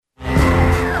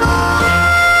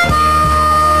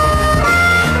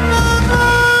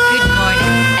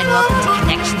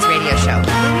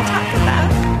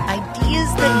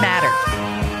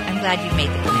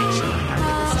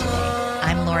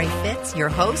your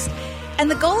host.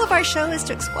 And the goal of our show is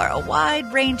to explore a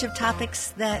wide range of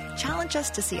topics that challenge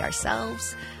us to see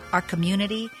ourselves, our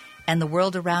community, and the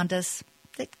world around us,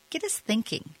 that get us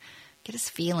thinking, get us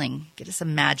feeling, get us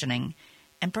imagining,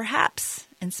 and perhaps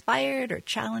inspired or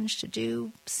challenged to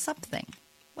do something,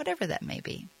 whatever that may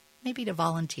be. Maybe to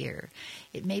volunteer.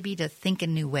 It may be to think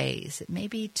in new ways. It may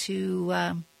be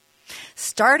to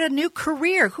start a new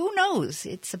career. Who knows?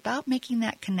 It's about making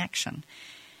that connection.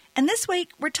 And this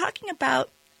week, we're talking about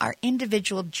our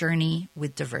individual journey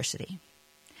with diversity.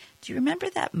 Do you remember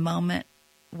that moment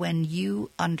when you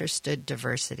understood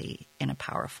diversity in a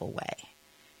powerful way?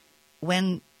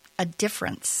 When a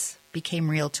difference became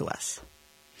real to us?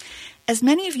 As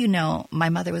many of you know, my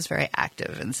mother was very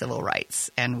active in civil rights,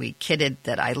 and we kidded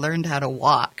that I learned how to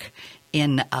walk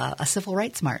in a civil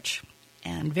rights march.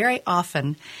 And very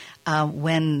often,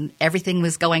 when everything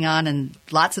was going on and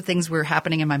lots of things were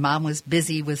happening and my mom was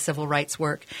busy with civil rights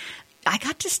work, I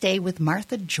got to stay with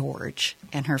Martha George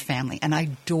and her family, and I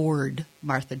adored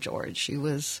Martha George. She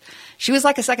was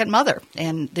like a second mother,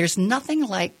 and there's nothing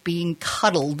like being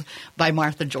cuddled by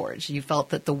Martha George. You felt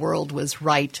that the world was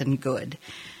right and good.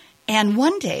 And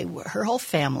one day, her whole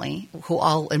family, who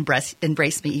all embraced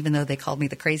me, even though they called me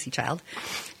the crazy child,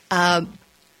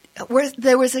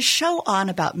 there was a show on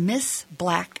about Miss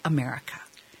Black America.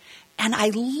 And I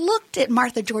looked at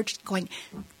Martha George going,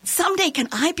 someday can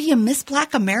I be a Miss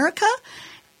Black America?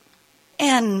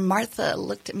 And Martha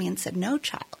looked at me and said, no,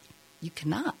 child, you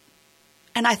cannot.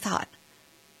 And I thought,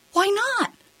 why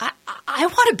not? I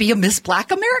want to be a Miss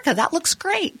Black America. That looks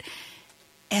great.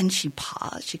 And she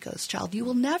paused. She goes, child, you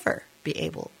will never be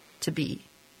able to be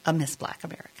a Miss Black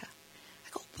America. I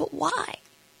go, but why?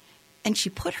 And she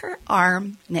put her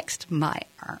arm next to my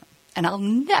arm. And I'll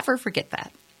never forget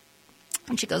that.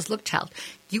 And she goes, look, child,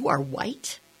 you are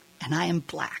white and I am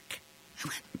black. I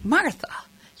went, Martha,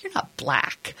 you're not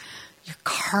black. You're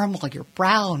caramel, you're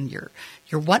brown,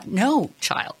 you're what? No,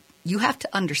 child, you have to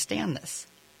understand this.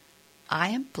 I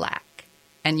am black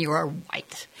and you are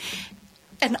white.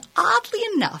 And oddly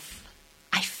enough,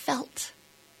 I felt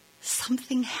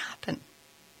something happen,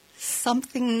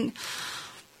 something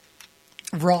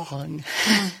wrong.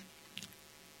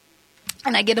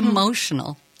 And I get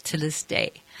emotional to this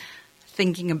day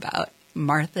thinking about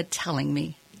Martha telling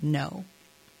me no.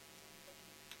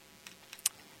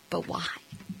 But why?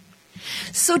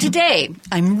 So today,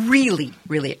 I'm really,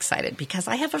 really excited because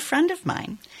I have a friend of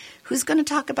mine who's going to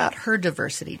talk about her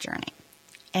diversity journey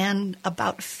and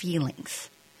about feelings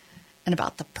and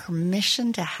about the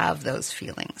permission to have those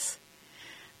feelings.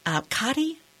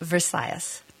 Cotty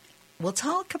Versalles will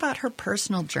talk about her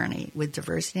personal journey with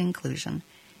diversity and inclusion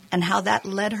and how that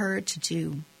led her to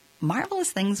do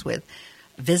marvelous things with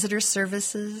visitor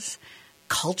services,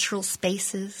 cultural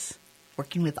spaces,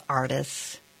 working with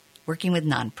artists, working with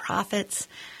nonprofits,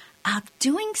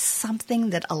 doing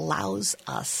something that allows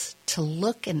us to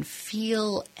look and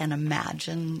feel and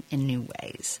imagine in new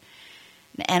ways.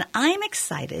 And I'm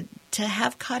excited to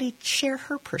have Cotty share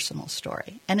her personal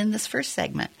story. And in this first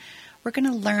segment, we're going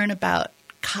to learn about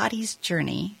Cotty's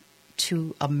journey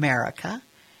to America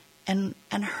and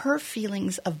her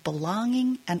feelings of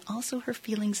belonging and also her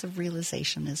feelings of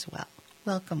realization as well.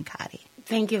 Welcome, Cotty.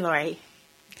 Thank you, Lori.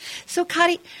 So,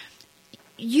 Cotty,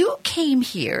 you came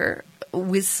here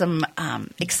with some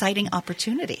exciting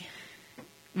opportunity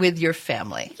with your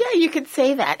family. Yeah, you could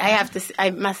say that. I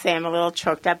must say I'm a little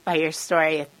choked up by your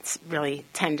story. It's really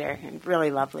tender and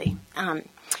really lovely.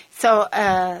 So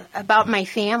about my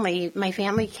family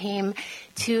came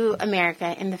to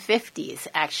America in the 50s,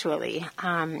 actually.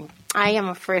 I am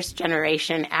a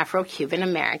first-generation Afro-Cuban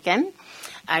American.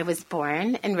 I was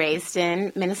born and raised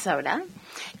in Minnesota.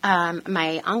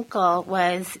 My uncle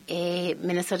was a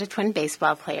Minnesota Twin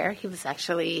baseball player. He was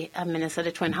actually a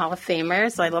Minnesota Twin Hall of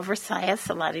Famer, so I love Versalles.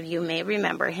 A lot of you may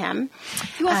remember him.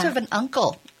 You also have an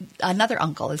uncle, another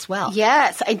uncle as well.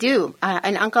 Yes, I do.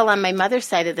 An uncle on my mother's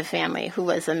side of the family who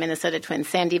was a Minnesota Twin,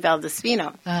 Sandy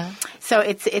Valdespino. So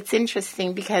it's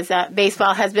interesting because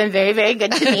baseball has been very, very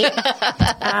good to me.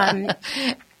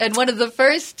 And one of the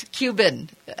first Cuban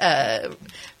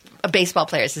baseball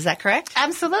players, is that correct?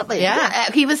 Absolutely. Yeah.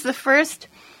 He was the first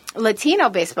Latino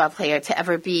baseball player to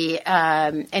ever be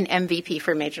an MVP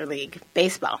for Major League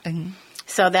Baseball. Mm-hmm.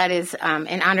 So that is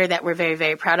an honor that we're very,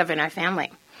 very proud of in our family.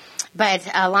 But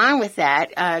along with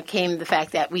that came the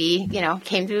fact that we,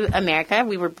 came to America.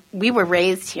 We were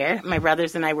raised here. My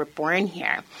brothers and I were born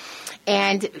here.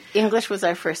 And English was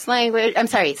our first language.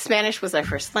 Spanish was our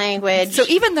first language. So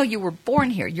even though you were born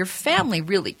here, your family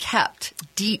really kept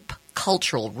deep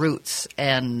cultural roots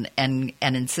and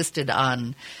insisted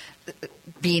on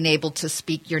being able to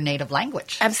speak your native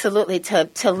language. Absolutely.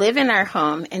 To live in our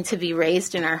home and to be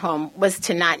raised in our home was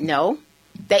to not know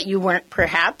that you weren't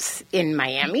perhaps in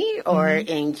Miami or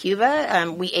in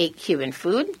Cuba. We ate Cuban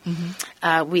food.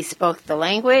 We spoke the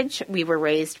language. We were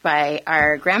raised by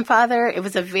our grandfather. It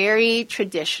was a very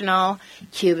traditional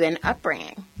Cuban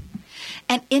upbringing.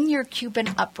 And in your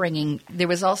Cuban upbringing, there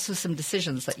was also some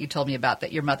decisions that you told me about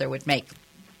that your mother would make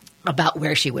about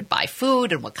where she would buy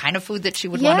food and what kind of food that she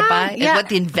would want to buy and what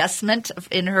the investment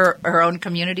in her own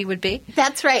community would be.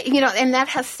 That's right. And that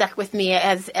has stuck with me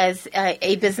as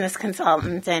a business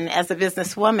consultant and as a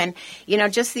businesswoman.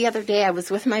 Just the other day I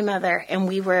was with my mother and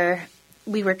we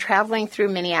were traveling through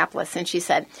Minneapolis, and she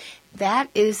said, "That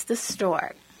is the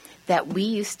store that we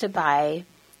used to buy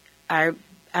our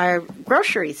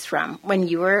groceries from when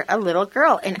you were a little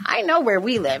girl." And I know where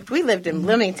we lived. We lived in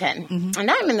Bloomington. And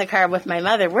I'm in the car with my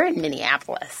mother. We're in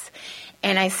Minneapolis.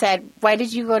 And I said, "Why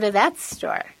did you go to that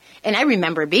store?" And I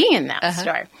remember being in that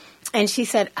store. And she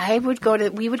said, we would go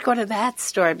to that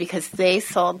store because they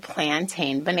sold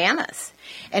plantain bananas.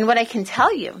 And what I can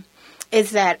tell you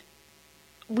is that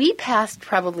we passed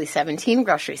probably 17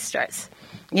 grocery stores,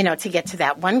 to get to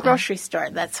that one grocery store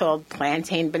that sold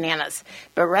plantain bananas.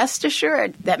 But rest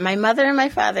assured that my mother and my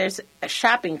father's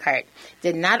shopping cart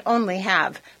did not only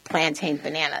have plantain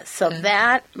bananas. So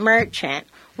that merchant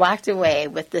walked away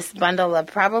with this bundle of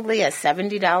probably a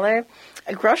 $70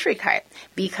 grocery cart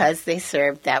because they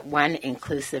served that one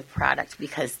inclusive product,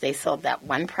 because they sold that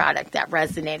one product that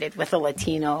resonated with a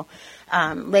Latino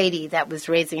lady that was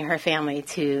raising her family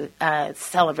to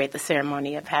celebrate the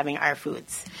ceremony of having our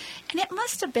foods. And it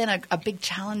must have been a big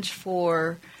challenge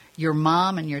for your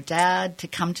mom and your dad to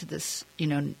come to this,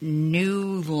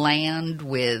 new land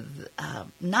with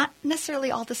not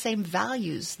necessarily all the same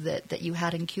values that you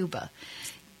had in Cuba.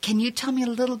 Can you tell me a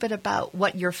little bit about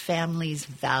what your family's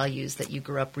values that you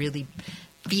grew up really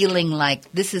feeling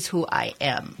like this is who I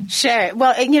am? Sure.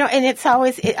 Well, and it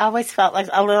always felt like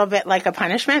a little bit like a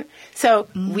punishment. So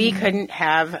we couldn't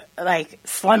have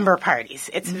slumber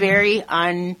parties. It's very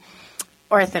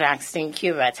unorthodox in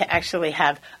Cuba to actually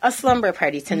have a slumber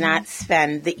party, to not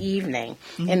spend the evening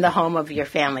in the home of your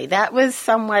family. That was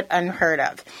somewhat unheard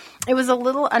of. It was a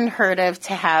little unheard of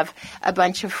to have a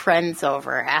bunch of friends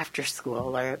over after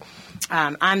school or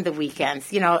on the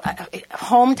weekends.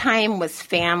 Home time was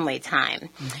family time.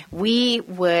 We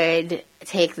would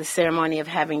take the ceremony of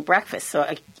having breakfast. So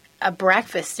a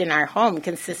breakfast in our home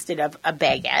consisted of a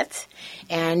baguette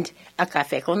and a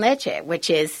café con leche, which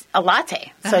is a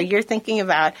latte. So you're thinking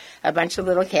about a bunch of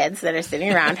little kids that are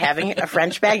sitting around having a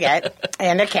French baguette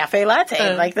and a cafe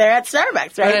latte, like they're at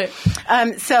Starbucks,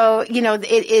 right? So,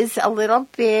 it is a little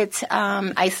bit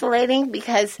isolating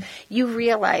because you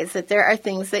realize that there are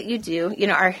things that you do.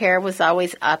 Our hair was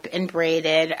always up and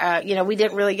braided. We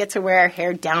didn't really get to wear our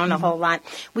hair down a whole lot.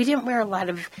 We didn't wear a lot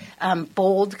of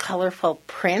bold, colorful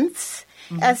prints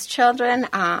as children.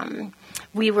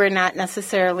 We were not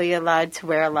necessarily allowed to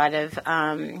wear a lot of,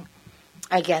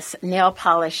 nail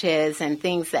polishes and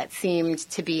things that seemed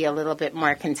to be a little bit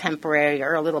more contemporary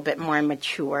or a little bit more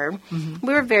mature.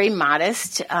 We were very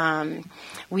modest.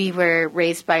 We were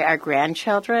raised by our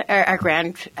grandchildren, our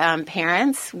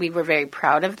grandparents. We were very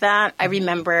proud of that. I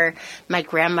remember my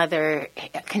grandmother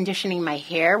conditioning my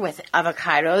hair with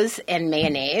avocados and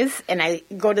mayonnaise, and I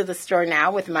go to the store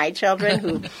now with my children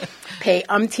who pay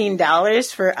umpteen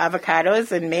dollars for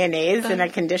avocados and mayonnaise and a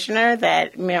conditioner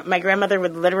that my grandmother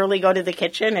would literally go to the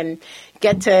kitchen and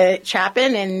get to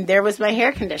chopping, and there was my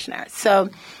hair conditioner. So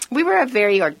we were a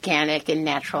very organic and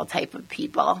natural type of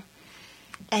people.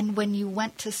 And when you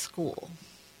went to school,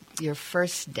 your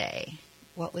first day,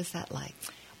 what was that like?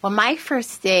 Well, my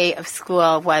first day of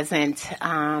school wasn't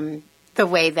the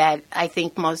way that I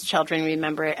think most children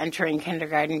remember entering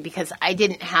kindergarten, because I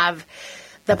didn't have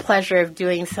the pleasure of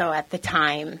doing so at the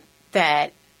time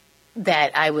that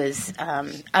I was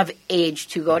of age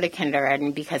to go to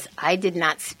kindergarten, because I did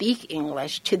not speak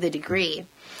English to the degree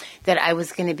that I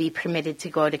was going to be permitted to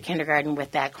go to kindergarten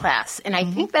with that class. And I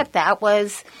think that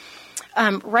was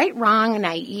right, wrong,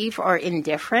 naive, or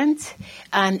indifferent.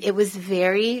 It was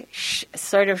very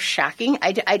sort of shocking.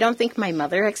 I don't think my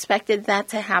mother expected that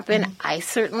to happen. I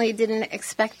certainly didn't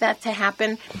expect that to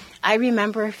happen. I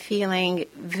remember feeling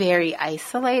very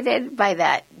isolated by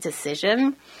that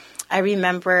decision. I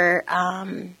remember,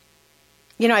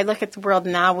 I look at the world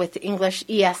now with English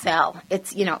ESL.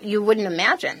 It's, you wouldn't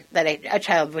imagine that a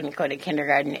child wouldn't go to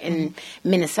kindergarten in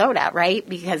Minnesota, right?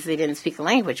 Because they didn't speak the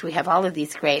language. We have all of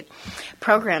these great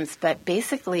programs. But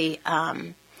basically,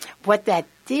 what that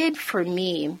did for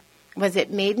me was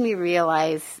it made me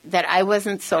realize that I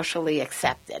wasn't socially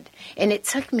accepted. And it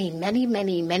took me many,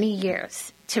 many, many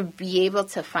years to be able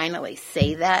to finally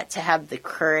say that, to have the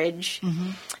courage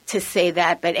to say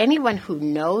that. But anyone who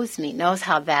knows me knows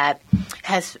how that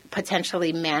has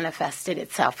potentially manifested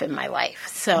itself in my life.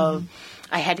 So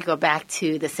I had to go back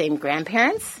to the same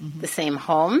grandparents, the same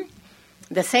home,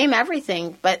 the same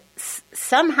everything, but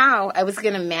somehow I was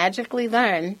going to magically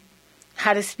learn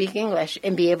how to speak English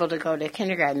and be able to go to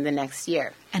kindergarten the next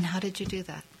year. And how did you do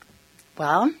that?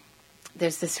 Well,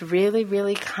 there's this really,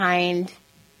 really kind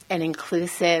and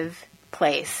inclusive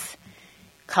place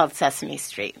called Sesame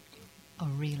Street. Oh,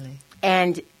 really?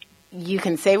 And you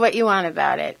can say what you want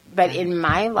about it, but in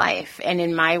my life and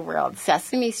in my world,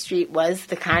 Sesame Street was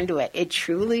the conduit. It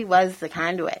truly was the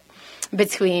conduit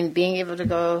between being able to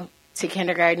go to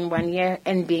kindergarten one year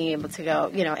and being able to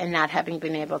go, and not having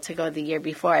been able to go the year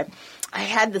before. I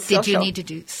had the social... Did you need to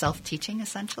do self-teaching,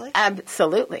 essentially?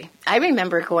 Absolutely. I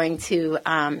remember going to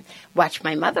watch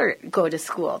my mother go to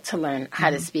school to learn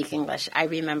how to speak English. I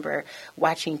remember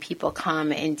watching people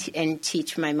come and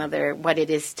teach my mother what it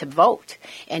is to vote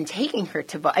and taking her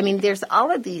to vote. I mean, there's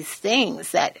all of these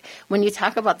things that when you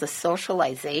talk about the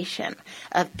socialization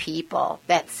of people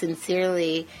that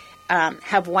sincerely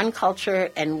have one culture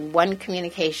and one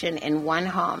communication in one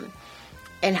home,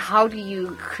 and how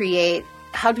do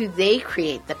they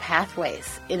create the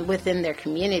pathways within their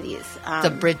communities? The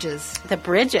bridges. The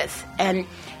bridges. And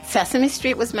Sesame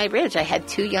Street was my bridge. I had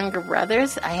 2 younger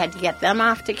brothers. I had to get them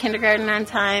off to kindergarten on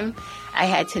time. I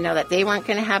had to know that they weren't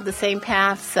going to have the same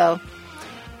path.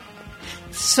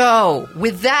 So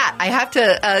with that, I have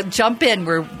to jump in.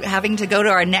 We're having to go to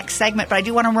our next segment, but I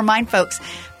do want to remind folks,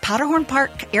 Powderhorn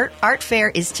Park Art Fair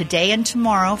is today and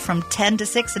tomorrow from 10 to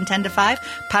 6 and 10 to 5.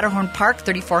 Powderhorn Park,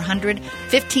 3400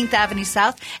 15th Avenue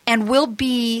South. And we'll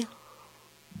be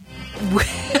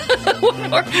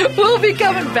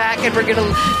coming back, and we're going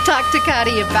to talk to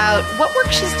Cotty about what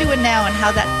work she's doing now and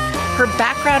how that her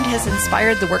background has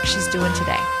inspired the work she's doing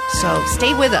today. So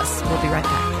stay with us. We'll be right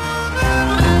back.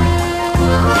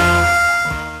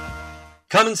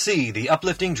 Come and see the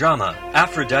uplifting drama,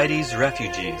 Aphrodite's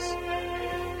Refugees.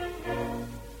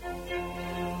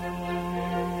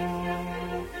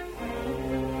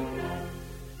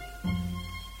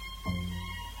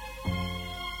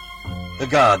 The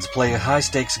gods play a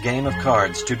high-stakes game of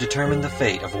cards to determine the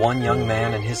fate of one young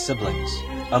man and his siblings.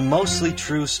 A mostly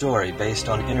true story based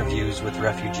on interviews with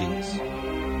refugees.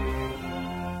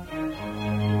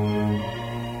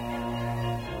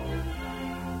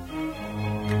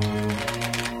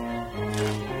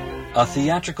 A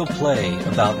theatrical play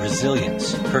about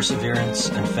resilience, perseverance,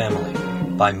 and family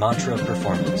by Mantra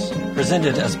Performance.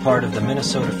 Presented as part of the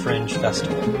Minnesota Fringe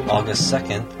Festival, August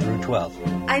 2nd through 12th.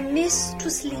 I miss to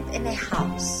sleep in a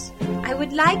house. I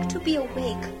would like to be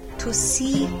awake to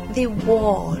see the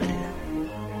wall.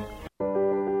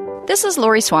 This is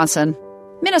Lori Swanson.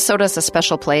 Minnesota is a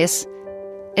special place.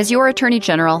 As your Attorney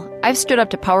General, I've stood up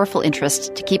to powerful interests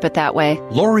to keep it that way.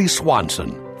 Lori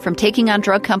Swanson. From taking on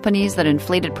drug companies that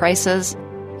inflated prices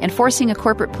and forcing a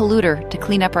corporate polluter to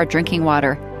clean up our drinking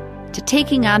water, to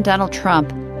taking on Donald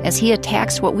Trump as he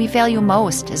attacks what we value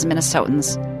most as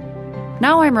Minnesotans.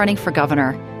 Now I'm running for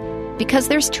governor because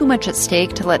there's too much at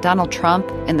stake to let Donald Trump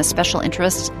and the special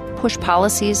interests push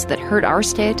policies that hurt our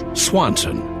state.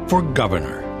 Swanson for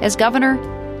governor. As governor,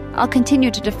 I'll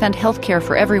continue to defend health care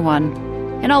for everyone,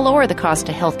 and I'll lower the cost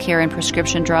of health care and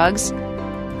prescription drugs.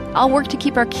 I'll work to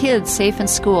keep our kids safe in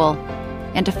school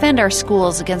and defend our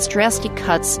schools against drastic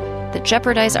cuts that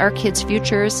jeopardize our kids'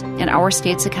 futures and our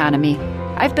state's economy.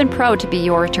 I've been proud to be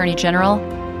your Attorney General,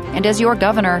 and as your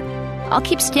governor, I'll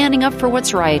keep standing up for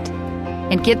what's right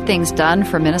and get things done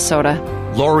for Minnesota.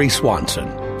 Lori Swanson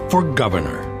for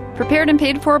governor. Prepared and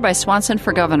paid for by Swanson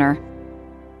for Governor.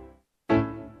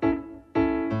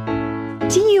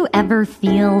 Do you ever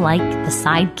feel like the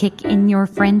sidekick in your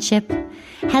friendship?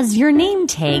 Has your name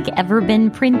tag ever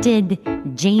been printed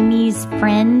Jamie's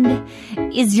friend?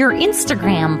 Is your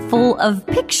Instagram full of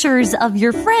pictures of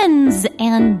your friends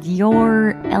and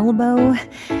your elbow?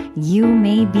 You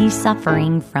may be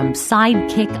suffering from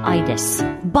sidekick-itis,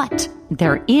 but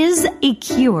there is a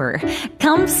cure.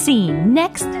 Come see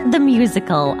Next the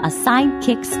Musical, a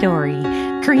sidekick story,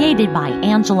 created by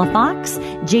Angela Fox,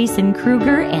 Jason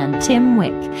Kruger, and Tim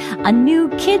Wick. A new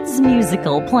kids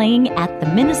musical playing at the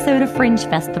Minnesota Fringe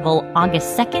Festival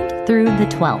August 2nd through the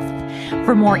 12th.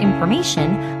 For more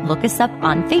information, look us up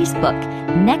on Facebook,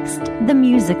 Next the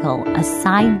Musical, a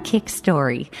sidekick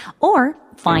story, or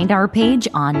find our page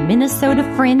on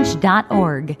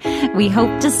minnesotafringe.org. We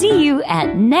hope to see you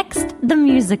at Next the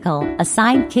Musical, a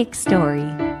sidekick story.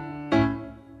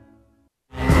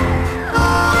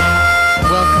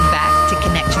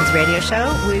 radio show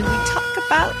where we talk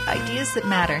about ideas that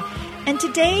matter. And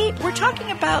today we're talking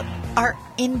about our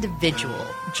individual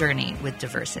journey with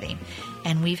diversity.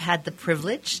 And we've had the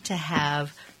privilege to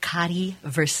have Cotty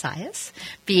Versalles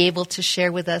be able to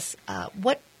share with us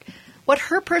what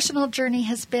her personal journey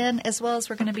has been, as well as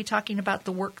we're going to be talking about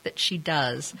the work that she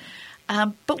does.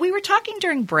 But we were talking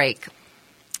during break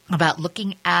about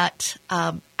looking at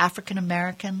African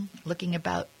American, looking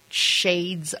about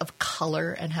shades of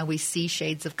color and how we see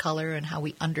shades of color and how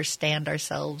we understand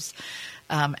ourselves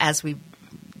as we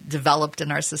developed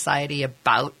in our society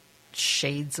about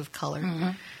shades of color.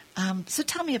 Mm-hmm. So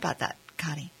tell me about that,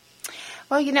 Cotty.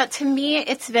 Well, to me,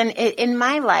 it's been in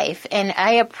my life, and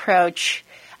I approach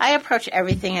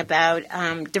everything about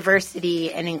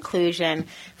diversity and inclusion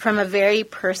from a very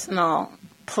personal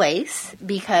place,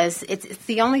 because it's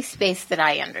the only space that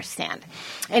I understand.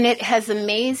 And it has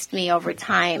amazed me over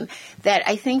time that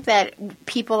I think that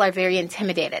people are very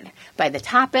intimidated by the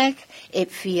topic.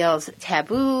 It feels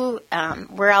taboo.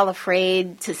 We're all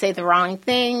afraid to say the wrong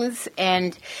things.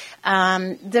 And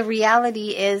the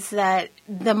reality is that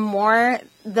the more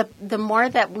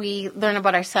that we learn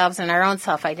about ourselves and our own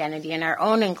self-identity and our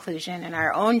own inclusion and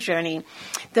our own journey,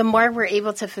 the more we're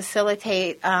able to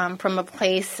facilitate from a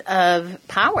place of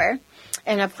power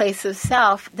and a place of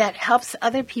self that helps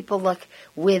other people look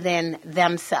within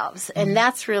themselves. And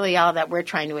that's really all that we're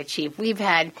trying to achieve. We've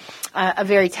had a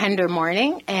very tender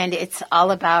morning, and it's all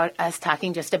about us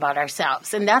talking just about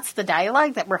ourselves. And that's the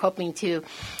dialogue that we're hoping to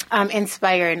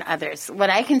inspire in others. What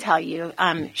I can tell you,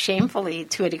 shamefully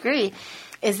to a degree,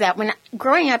 is that when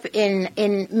growing up in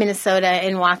Minnesota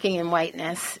and walking in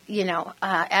whiteness,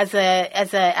 as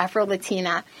a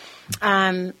Afro-Latina,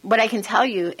 what I can tell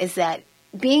you is that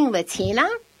being Latina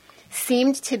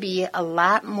seemed to be a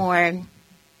lot more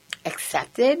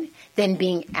accepted than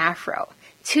being Afro,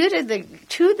 to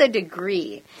the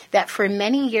degree that for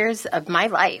many years of my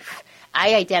life,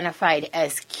 I identified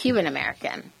as Cuban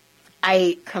American.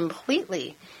 I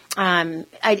completely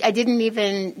I didn't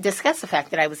even discuss the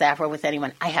fact that I was Afro with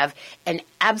anyone. I have an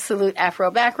absolute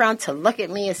Afro background. To look at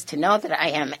me is to know that I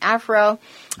am Afro.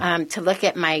 To look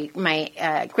at my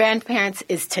grandparents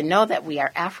is to know that we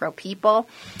are Afro people.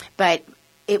 But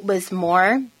it was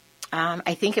more,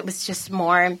 I think it was just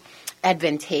more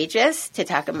advantageous to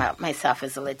talk about myself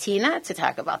as a Latina, to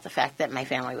talk about the fact that my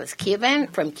family was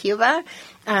from Cuba,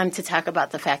 to talk about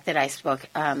the fact that I spoke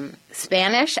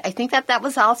Spanish. I think that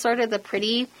was all sort of the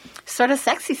pretty sort of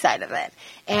sexy side of it.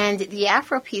 And the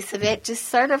Afro piece of it just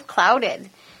sort of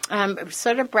clouded,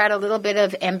 sort of brought a little bit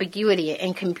of ambiguity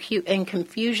and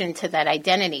confusion to that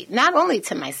identity, not only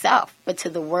to myself, but to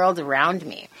the world around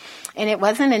me. And it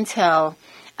wasn't until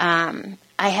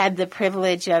I have the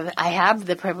privilege of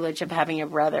having a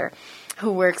brother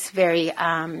who works very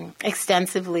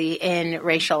extensively in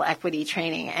racial equity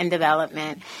training and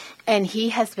development. And he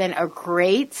has been a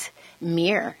great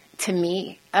mirror to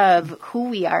me of who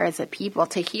we are as a people,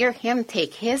 to hear him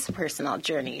take his personal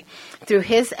journey through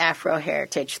his Afro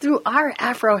heritage, through our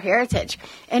Afro heritage,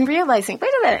 and realizing,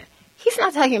 wait a minute, he's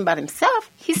not talking about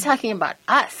himself, he's talking about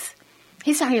us.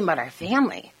 He's talking about our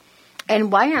family.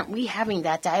 And why aren't we having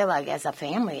that dialogue as a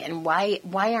family? And why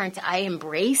aren't I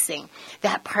embracing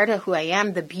that part of who I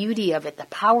am, the beauty of it, the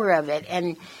power of it?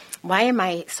 And why am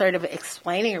I sort of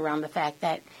explaining around the fact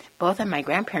that both of my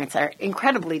grandparents are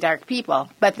incredibly dark people,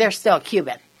 but they're still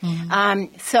Cuban?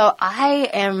 Mm-hmm. So I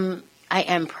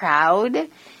am proud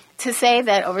to say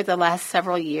that over the last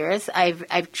several years,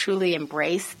 I've truly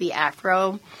embraced the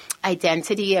Afro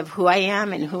identity of who I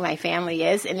am and who my family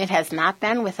is, and it has not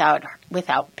been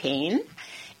without pain,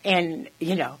 and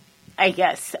I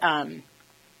guess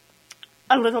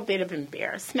a little bit of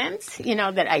embarrassment,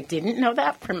 that I didn't know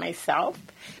that for myself.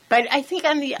 But I think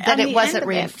it wasn't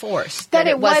reinforced, that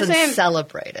it wasn't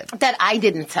celebrated, that I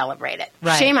didn't celebrate it.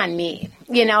 Right. Shame on me,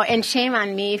 and shame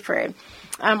on me for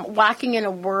walking in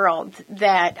a world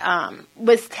that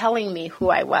was telling me who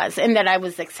I was, and that I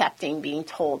was accepting being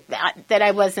told that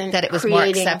I wasn't, that it was more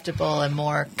acceptable and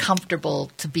more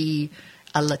comfortable to be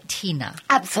a Latina.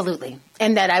 Absolutely.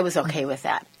 And that I was okay with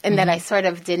that. And that I sort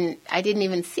of didn't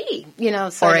even see,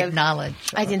 or acknowledge.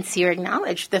 I didn't see or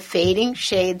acknowledge the fading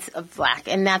shades of black.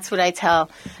 And that's what I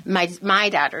tell my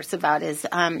daughters about is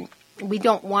we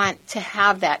don't want to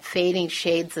have that fading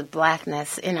shades of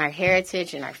blackness in our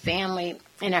heritage, in our family,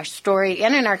 in our story,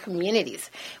 and in our communities.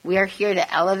 We are here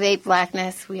to elevate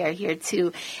blackness. We are here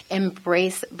to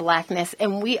embrace blackness.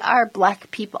 And we are black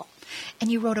people.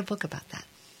 And you wrote a book about that.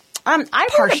 I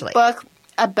wrote a book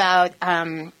about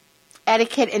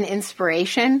etiquette and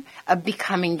inspiration of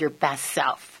becoming your best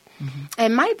self.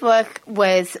 And my book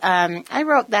was, I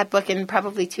wrote that book in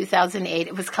probably 2008.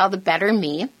 It was called The Better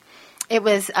Me. It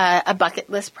was a bucket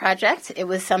list project. It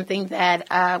was something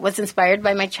that was inspired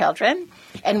by my children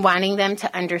and wanting them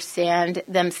to understand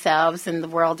themselves and the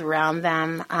world around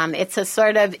them. It's a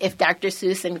sort of if Dr.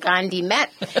 Seuss and Gandhi met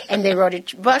and they wrote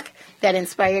a book that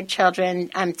inspired children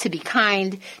to be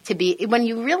kind, to be, when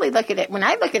you really look at it, when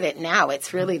I look at it now,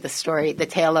 it's really the story, the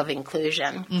tale of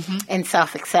inclusion and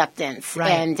self-acceptance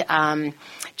and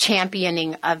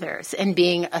championing others and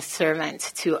being a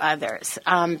servant to others.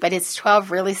 But it's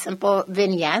 12 really simple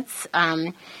vignettes.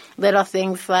 Little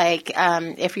things like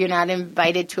if you're not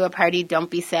invited to a party, don't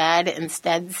be sad.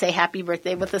 Instead, say happy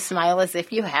birthday with a smile as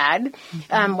if you had.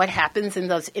 What happens in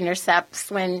those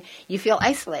intercepts when you feel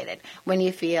isolated, when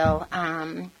you feel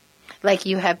like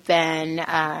you have been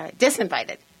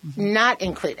disinvited, not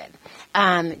included,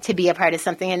 to be a part of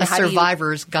something. And a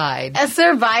survivor's guide. A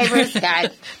survivor's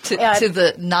guide. to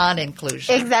the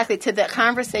non-inclusion. Exactly, to the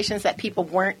conversations that people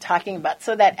weren't talking about.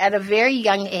 So that at a very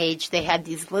young age, they had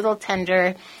these little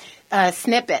tender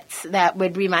snippets that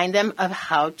would remind them of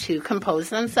how to compose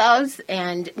themselves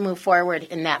and move forward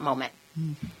in that moment.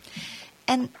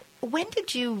 And when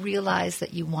did you realize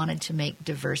that you wanted to make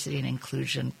diversity and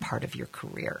inclusion part of your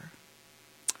career?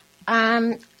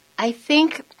 I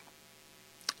think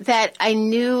that I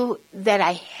knew that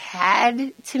I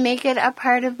had to make it a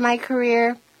part of my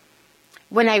career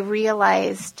when I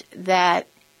realized that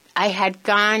I had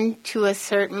gone to a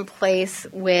certain place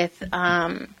with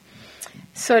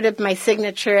sort of my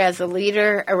signature as a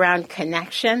leader around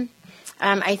connection.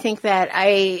 I think that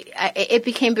it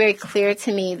became very clear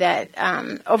to me that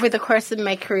over the course of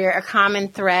my career, a common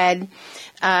thread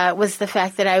was the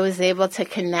fact that I was able to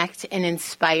connect and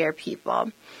inspire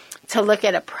people to look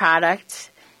at a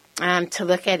product, to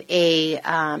look at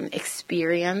a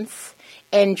experience,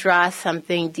 and draw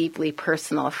something deeply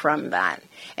personal from that.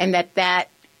 And that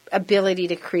ability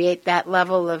to create that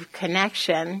level of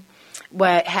connection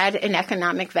had an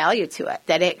economic value to it,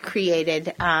 that it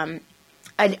created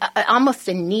almost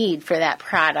a need for that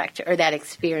product or that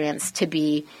experience to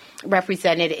be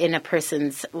represented in a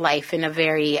person's life in a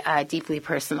very deeply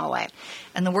personal way.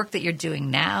 And the work that you're doing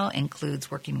now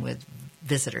includes working with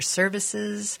visitor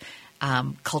services,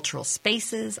 cultural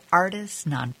spaces, artists,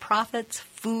 nonprofits,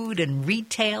 food and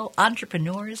retail,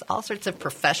 entrepreneurs, all sorts of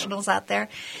professionals out there.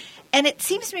 And it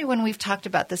seems to me when we've talked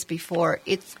about this before,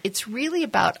 it's really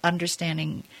about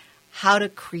understanding how to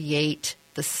create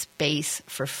the space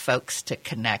for folks to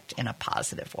connect in a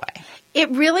positive way.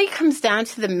 It really comes down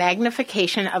to the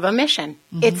magnification of a mission.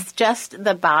 It's just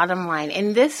the bottom line.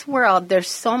 In this world, there's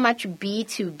so much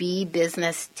B2B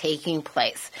business taking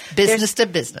place. Business to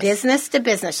business. Business to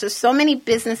business. There's so many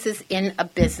businesses in a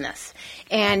business.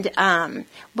 And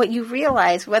what you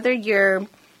realize, whether you're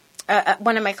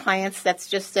one of my clients that's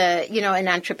just an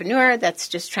entrepreneur that's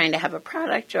just trying to have a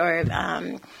product or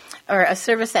a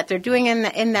service that they're doing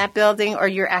in that building, or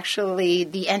you're actually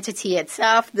the entity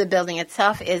itself, the building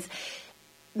itself, is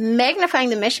magnifying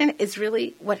the mission is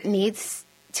really what needs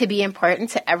to be important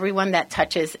to everyone that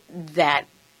touches that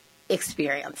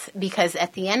experience. Because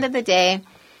at the end of the day,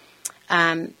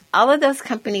 all of those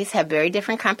companies have very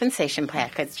different compensation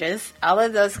packages. All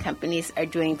of those companies are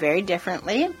doing very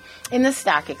differently in the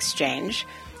stock exchange.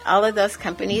 All of those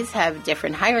companies have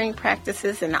different hiring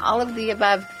practices and all of the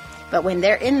above. But when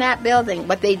they're in that building,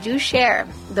 what they do share,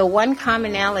 the one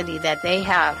commonality that they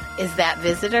have is that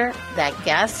visitor, that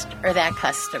guest, or that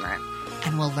customer.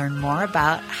 And we'll learn more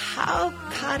about how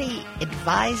Cotty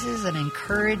advises and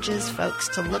encourages folks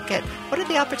to look at what are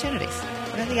the opportunities?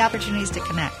 What are the opportunities to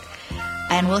connect?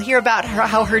 And we'll hear about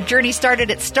how her journey started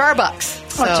at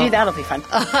Starbucks. Oh, gee, that'll be fun.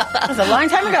 That was a long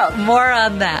time ago. More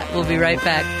on that. We'll be right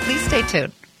back. Please stay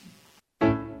tuned.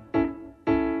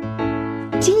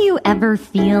 Do you ever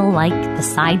feel like the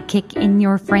sidekick in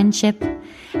your friendship?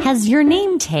 Has your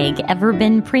name tag ever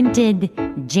been printed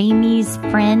Jamie's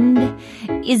friend?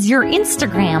 Is your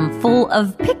Instagram full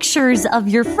of pictures of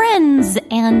your friends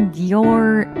and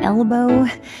your elbow?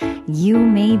 You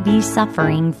may be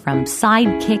suffering from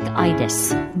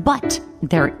sidekick-itis, but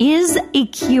there is a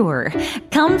cure.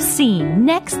 Come see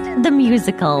Next the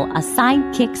Musical, a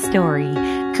sidekick story,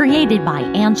 created by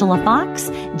Angela Fox,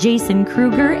 Jason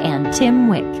Kruger, and Tim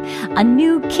Wick. A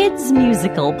new kids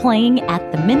musical playing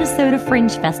at the Minnesota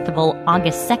Fringe Festival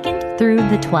August 2nd through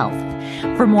the 12th.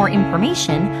 For more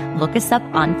information, look us up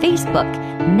on Facebook,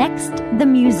 Next the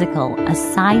Musical, a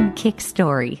sidekick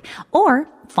story, or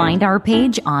find our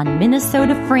page on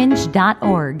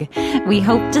minnesotafringe.org. We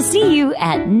hope to see you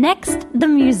at Next the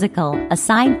Musical, a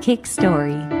sidekick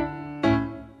story.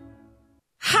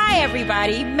 Hi,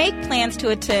 everybody. Make plans to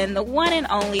attend the one and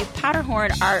only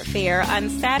Powderhorn Art Fair on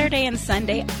Saturday and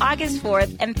Sunday, August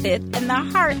 4th and 5th in the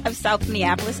heart of South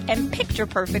Minneapolis and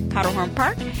picture-perfect Powderhorn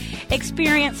Park.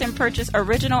 Experience and purchase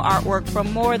original artwork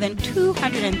from more than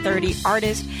 230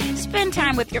 artists. Spend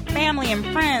time with your family and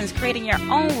friends creating your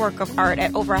own work of art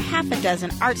at over half a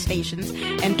dozen art stations.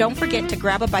 And don't forget to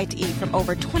grab a bite to eat from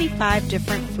over 25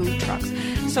 different food trucks.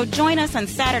 So join us on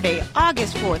Saturday,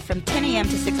 August 4th from 10 a.m.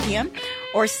 to 6 p.m.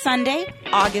 or Sunday,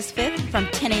 August 5th from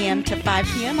 10 a.m. to 5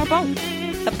 p.m. or both.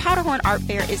 The Powderhorn Art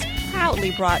Fair is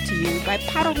proudly brought to you by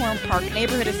Powderhorn Park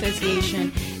Neighborhood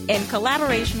Association in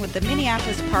collaboration with the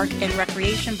Minneapolis Park and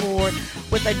Recreation Board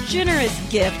with a generous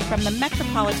gift from the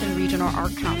Metropolitan Regional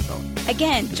Art Council.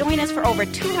 Again, join us for over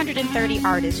 230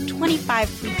 artists, 25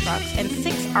 food trucks, and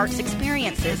 6 arts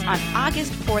experiences on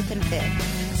August 4th and 5th.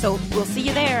 So we'll see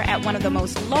you there at one of the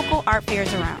most local art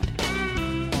fairs around.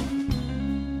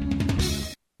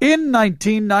 In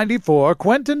 1994,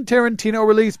 Quentin Tarantino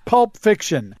released Pulp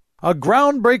Fiction, a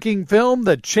groundbreaking film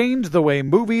that changed the way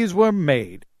movies were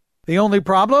made. The only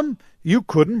problem? You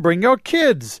couldn't bring your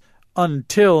kids.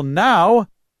 Until now.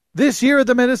 This year at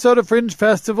the Minnesota Fringe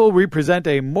Festival, we present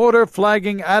a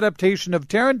mortar-flagging adaptation of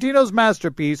Tarantino's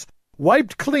masterpiece,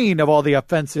 wiped clean of all the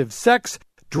offensive sex,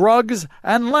 drugs,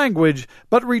 and language,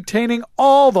 but retaining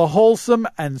all the wholesome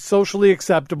and socially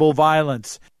acceptable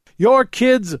violence. Your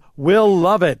kids will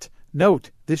love it.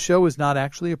 Note, this show is not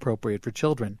actually appropriate for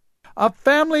children. A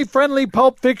family-friendly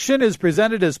Pulp Fiction is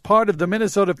presented as part of the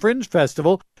Minnesota Fringe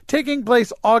Festival, taking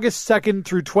place August 2nd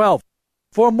through 12th.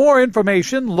 For more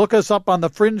information, look us up on the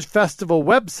Fringe Festival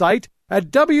website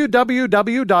at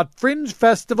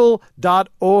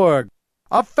www.fringefestival.org.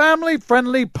 A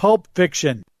family-friendly Pulp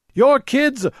Fiction. Your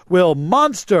kids will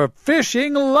monster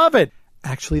fishing love it.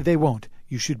 Actually, they won't.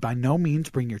 You should by no means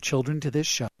bring your children to this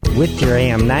show. With your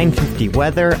AM 950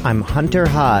 weather, I'm Hunter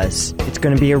Haas. It's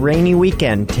going to be a rainy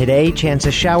weekend. Today, chance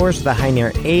of showers with a high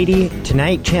near 80.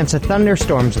 Tonight, chance of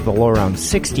thunderstorms with a low around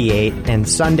 68. And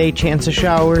Sunday, chance of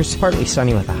showers, partly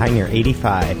sunny with a high near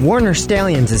 85. Warner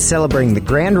Stallions is celebrating the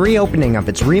grand reopening of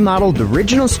its remodeled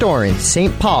original store in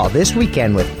St. Paul this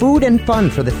weekend with food and fun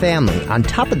for the family. On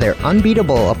top of their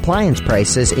unbeatable appliance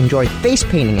prices, enjoy face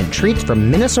painting and treats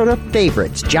from Minnesota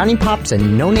favorites, Johnny Pops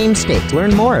and No Name Steaks.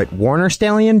 Learn more at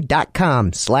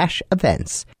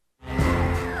warnerstallion.com/events.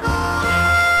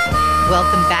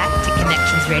 Welcome back to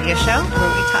Connections Radio Show,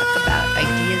 where we talk about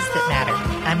ideas that matter.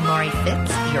 I'm Lori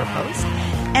Fitz, your host.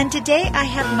 And today I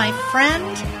have my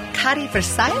friend, Cotty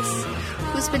Versalles,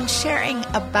 who's been sharing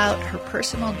about her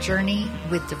personal journey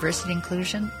with diversity and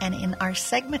inclusion. And in our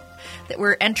segment that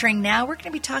we're entering now, we're going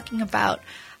to be talking about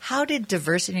how did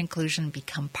diversity and inclusion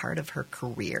become part of her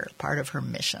career, part of her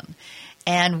mission.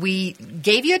 And we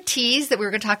gave you a tease that we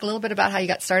were going to talk a little bit about how you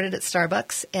got started at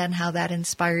Starbucks and how that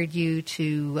inspired you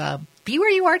to be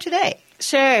where you are today.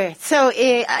 Sure. So,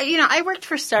 I worked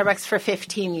for Starbucks for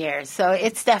 15 years, so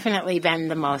it's definitely been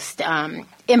the most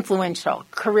influential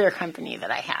career company that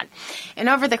I had. And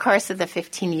over the course of the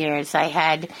 15 years,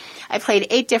 I played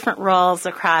 8 different roles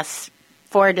across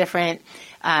 4 different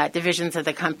divisions of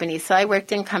the company. So I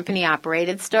worked in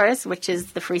company-operated stores, which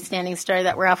is the freestanding store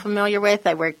that we're all familiar with.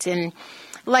 I worked in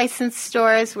licensed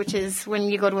stores, which is when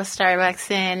you go to a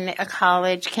Starbucks in a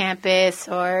college campus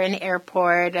or an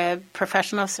airport, a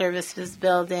professional services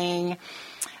building,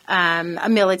 a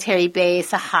military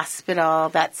base, a hospital,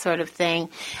 that sort of thing.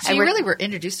 So you really were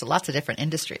introduced to lots of different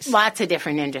industries. Lots of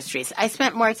different industries. I have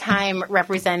spent more time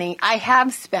representing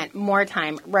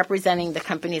the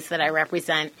companies that I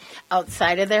represent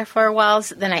outside of their 4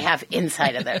 walls than I have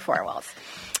inside of their 4 walls.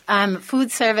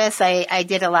 Food service, I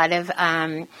did a lot of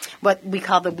what we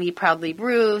call the We Proudly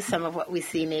Brew, some of what we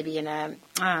see maybe in a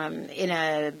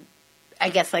I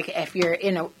guess like if you're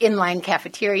in an inline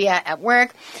cafeteria at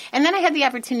work. And then I had the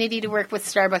opportunity to work with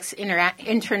Starbucks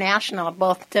International,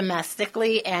 both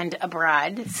domestically and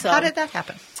abroad. So, how did that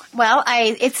happen? Well,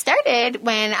 it started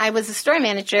when I was a store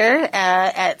manager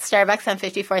at Starbucks on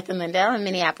 54th and Lyndale in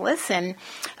Minneapolis. And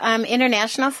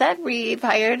International said we've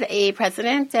hired a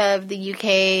president of the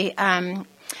UK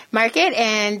market,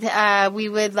 and we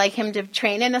would like him to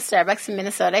train in a Starbucks in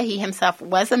Minnesota. He himself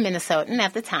was a Minnesotan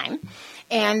at the time.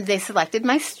 And they selected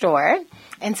my store.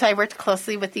 And so I worked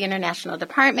closely with the international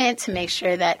department to make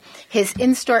sure that his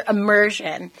in-store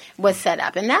immersion was set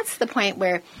up. And that's the point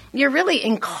where you're really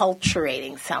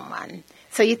enculturating someone.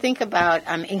 So you think about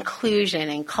inclusion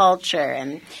and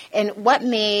culture and what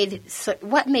made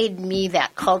me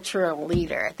that cultural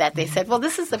leader that they said, well,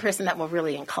 this is the person that will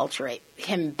really enculturate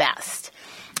him best.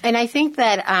 And I think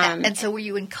that... and so were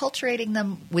you enculturating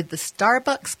them with the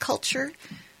Starbucks culture?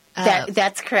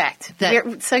 That's correct. You're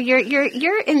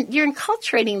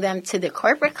enculturating them to the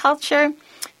corporate culture,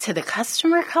 to the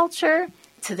customer culture,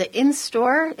 to the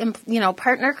in-store,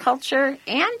 partner culture,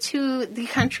 and to the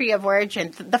country of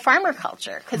origin, the farmer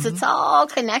culture, because it's all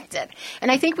connected.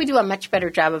 And I think we do a much better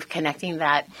job of connecting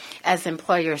that as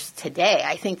employers today.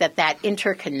 I think that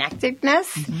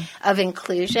interconnectedness of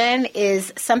inclusion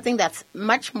is something that's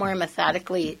much more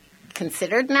methodically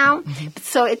considered now.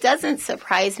 So it doesn't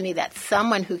surprise me that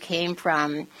someone who came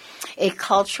from a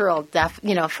cultural,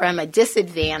 from a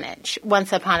disadvantage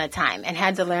once upon a time and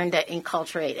had to learn to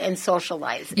enculturate and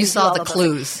socialize. You saw the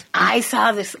clues. I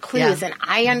saw the clues, and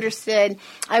I understood.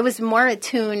 I was more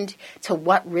attuned to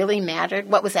what really mattered,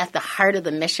 what was at the heart of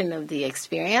the mission of the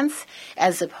experience,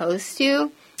 as opposed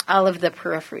to all of the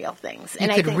peripheral things.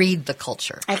 And I could read the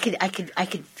culture. I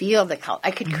could feel the culture.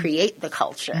 I could create the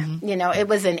culture. It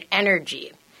was an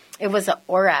energy. It was an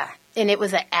aura. And it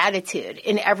was an attitude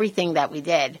in everything that we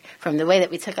did, from the way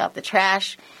that we took out the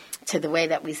trash to the way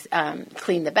that we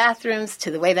cleaned the bathrooms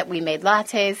to the way that we made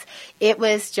lattes. It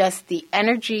was just the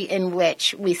energy in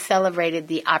which we celebrated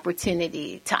the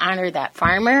opportunity to honor that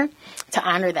farmer, to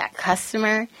honor that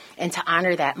customer, and to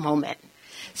honor that moment.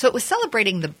 So it was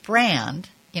celebrating the brand,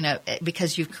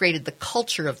 because you've created the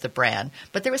culture of the brand,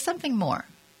 but there was something more.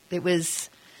 It was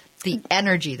the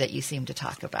energy that you seem to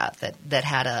talk about that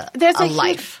had a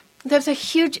life. There's a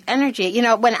huge energy.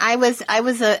 When I was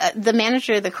the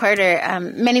manager of the quarter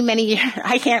many years.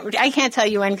 I can't tell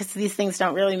you when, because these things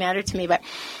don't really matter to me. But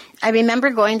I remember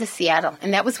going to Seattle,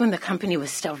 and that was when the company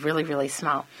was still really, really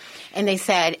small. And they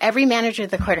said every manager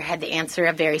of the quarter had to answer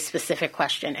a very specific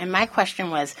question. And my question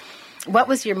was, what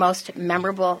was your most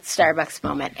memorable Starbucks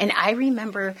moment? And I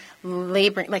remember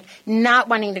laboring, not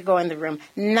wanting to go in the room,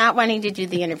 not wanting to do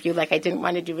the interview like I didn't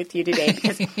want to do with you today,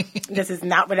 because this is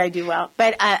not what I do well.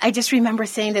 But I just remember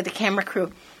saying to the camera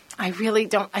crew, I really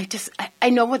don't, I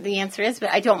know what the answer is,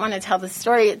 but I don't want to tell the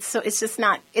story. It's just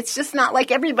not like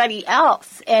everybody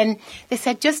else. And they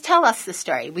said, just tell us the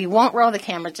story. We won't roll the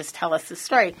camera, just tell us the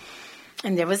story.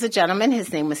 And there was a gentleman,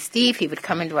 his name was Steve. He would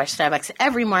come into our Starbucks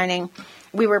every morning.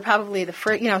 We were probably the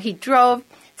first, he drove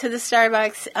to the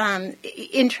Starbucks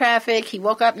in traffic. He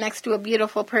woke up next to a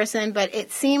beautiful person, but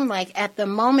it seemed like at the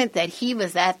moment that he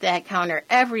was at that counter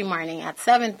every morning at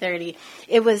 7:30,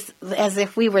 it was as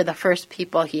if we were the first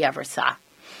people he ever saw.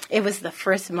 It was the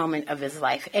first moment of his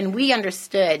life, and we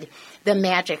understood the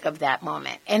magic of that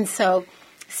moment. And so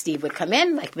Steve would come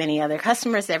in like many other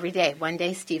customers every day. One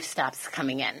day Steve stops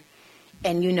coming in,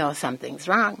 and something's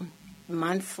wrong.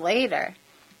 Months later,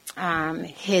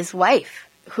 his wife,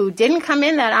 who didn't come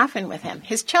in that often with him,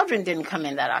 his children didn't come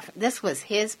in that often. This was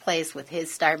his place with his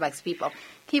Starbucks people.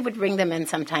 He would bring them in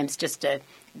sometimes just to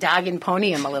dog and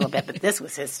pony him a little bit, but this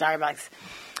was his Starbucks.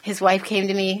 His wife came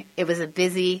to me. It was a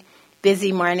busy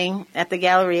morning at the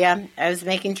Galleria. I was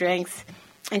making drinks,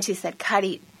 and she said,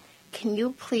 Cotty, can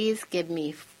you please give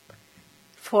me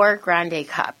 4 grande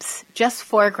cups, just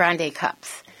 4 grande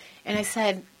cups? And I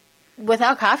said,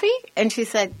 without coffee? And she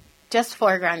said, just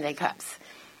 4 grande cups.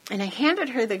 And I handed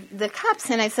her the cups,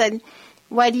 and I said,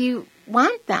 why do you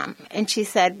want them? And she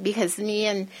said, because me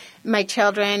and my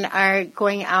children are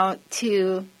going out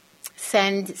to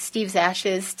send Steve's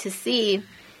ashes to sea,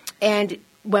 and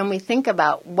when we think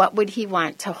about what would he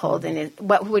want to hold in his,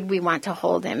 what would we want to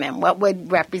hold him in, what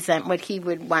would represent what he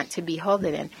would want to be held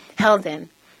in,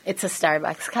 it's a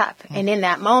Starbucks cup. And in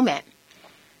that moment,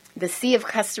 the sea of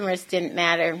customers didn't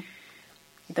matter.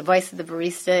 The voice of the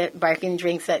barista barking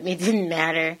drinks at me didn't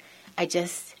matter.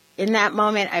 In that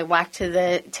moment, I walked to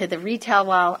the retail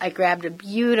wall. I grabbed a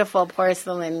beautiful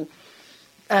porcelain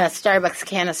Starbucks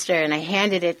canister, and I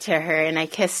handed it to her, and I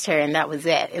kissed her, and that was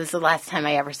it. It was the last time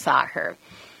I ever saw her.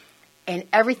 And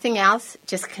everything else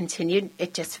just continued.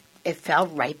 It fell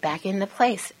right back into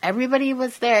place. Everybody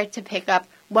was there to pick up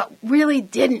what really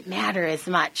didn't matter as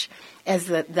much as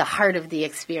the heart of the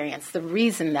experience, the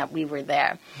reason that we were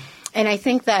there. And I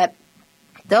think that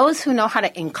those who know how to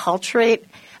enculturate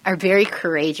are very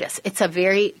courageous. It's a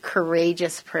very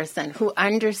courageous person who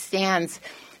understands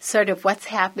sort of what's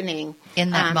happening in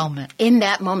that moment.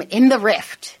 In the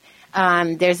rift.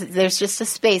 There's just a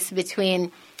space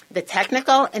between the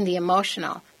technical and the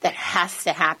emotional that has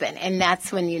to happen. And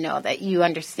that's when you know that you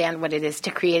understand what it is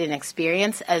to create an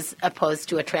experience as opposed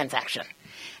to a transaction.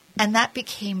 And that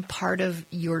became part of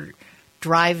your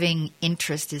driving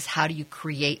interest, is how do you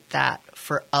create that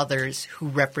for others who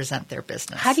represent their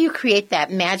business? How do you create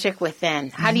that magic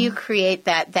within? How do you create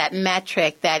that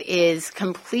metric that is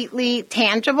completely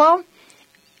tangible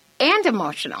and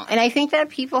emotional. And I think that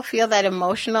people feel that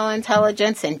emotional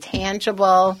intelligence and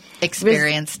tangible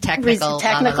experience, technical,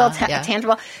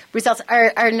 tangible results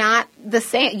are not the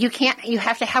same. You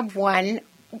have to have one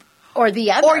or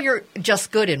the other. Or you're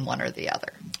just good in one or the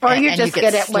other. Or you're just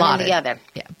good at one or the other.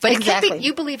 Yeah. But exactly.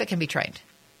 you believe it can be trained.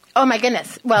 Oh my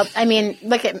goodness! Well,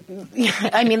 look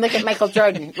at Michael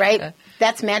Jordan, right?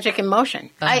 That's magic in motion.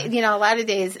 A lot of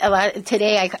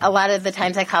the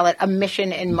times I call it a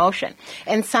mission in motion.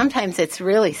 And sometimes it's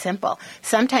really simple.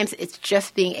 Sometimes it's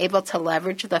just being able to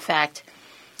leverage the fact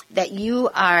that you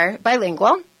are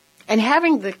bilingual and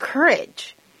having the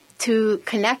courage to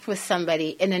connect with somebody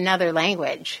in another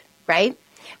language, right?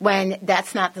 When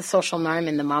that's not the social norm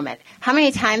in the moment. How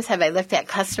many times have I looked at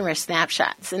customer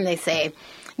snapshots and they say,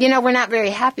 we're not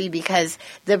very happy because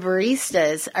the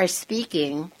baristas are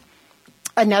speaking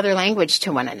another language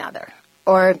to one another,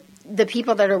 or the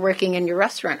people that are working in your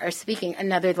restaurant are speaking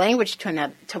another language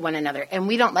to one another, and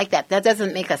we don't like that. That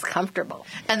doesn't make us comfortable.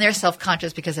 And they're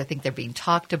self-conscious because I think they're being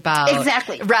talked about.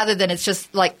 Exactly. Rather than it's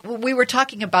just like we were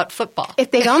talking about football. If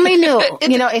they only knew,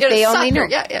 if they only soccer, knew.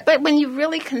 Yeah. But when you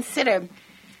really consider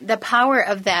the power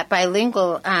of that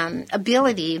bilingual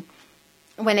ability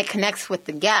when it connects with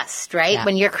the guest, right? Yeah.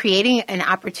 When you're creating an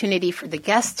opportunity for the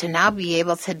guest to now be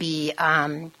able to be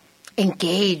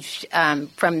engaged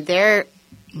from their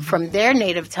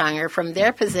native tongue or from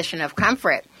their position of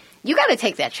comfort, you got to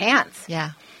take that chance.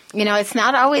 Yeah. It's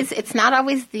not always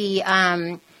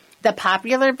the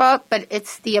popular vote, but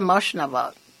it's the emotional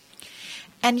vote.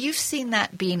 And you've seen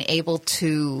that being able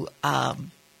to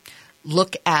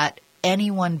look at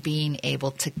anyone being able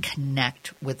to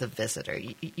connect with a visitor.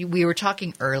 We were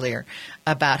talking earlier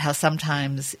about how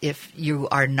sometimes if you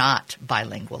are not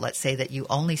bilingual, let's say that you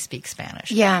only speak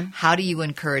Spanish, how do you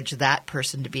encourage that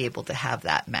person to be able to have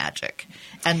that magic?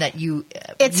 And that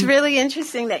It's really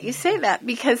interesting that you say that,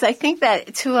 because I think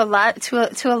that to a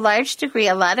large degree,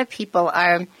 a lot of people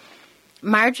are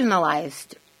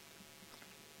marginalized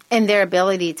in their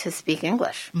ability to speak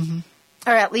English. Mm-hmm.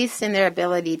 Or at least in their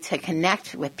ability to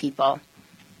connect with people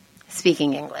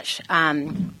speaking English.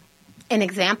 An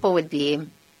example would be...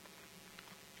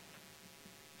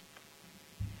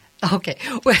 Okay.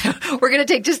 We're going to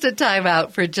take just a time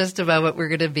out for just a moment. We're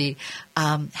going to be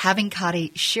having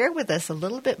Cotty share with us a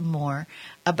little bit more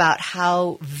about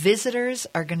how visitors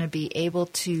are going to be able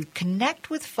to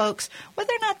connect with folks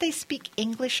whether or not they speak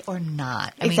English or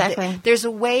not. Exactly. I mean, there's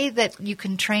a way that you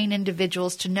can train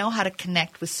individuals to know how to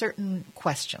connect with certain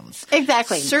questions.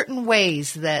 Exactly. Certain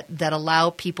ways that allow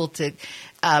people to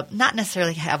not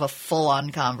necessarily have a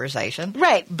full-on conversation.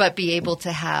 Right. But be able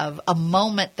to have a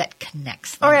moment that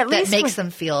connects them. Or at least that makes them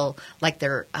feel like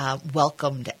they're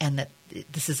welcomed and that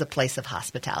this is a place of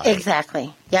hospitality.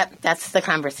 Exactly. Yep. That's the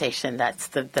conversation. That's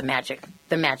the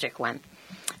magic one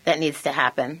that needs to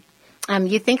happen.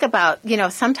 You think about,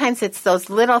 sometimes it's those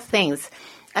little things.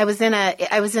 I was in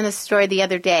a store the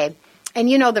other day, and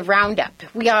the Roundup.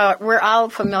 We're all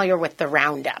familiar with the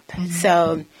Roundup. Mm-hmm.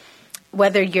 So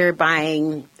whether you're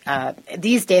buying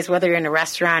these days, whether you're in a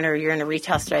restaurant or you're in a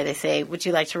retail store, they say, "Would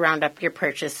you like to round up your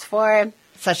purchase for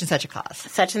such and such a cause?"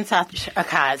 Such and such a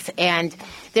cause. And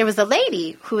there was a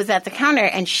lady who was at the counter,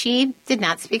 and she did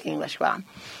not speak English well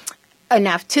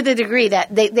enough, to the degree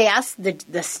that they asked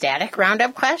the static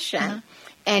roundup question, uh-huh.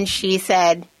 and she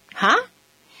said, "Huh?"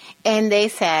 And they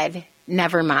said,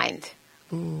 "Never mind."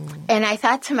 Ooh. And I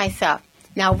thought to myself,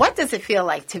 now what does it feel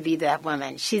like to be that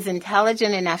woman? She's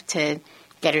intelligent enough to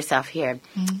get herself here,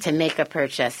 mm-hmm. to make a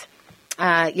purchase.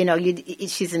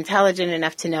 She's intelligent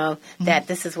enough to know mm-hmm. that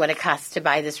this is what it costs to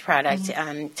buy this product,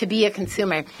 mm-hmm. To be a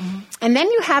consumer. Mm-hmm. And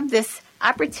then you have this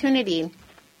opportunity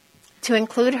to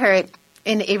include her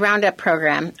in a Roundup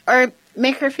program, or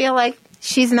make her feel like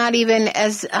she's not even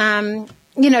as, she's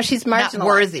marginalized, not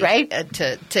worthy, right?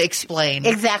 To explain.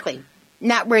 Exactly.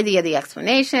 Not worthy of the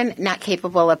explanation, not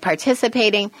capable of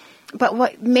participating.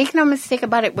 But make no mistake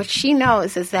about it, what she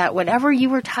knows is that whatever you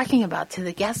were talking about to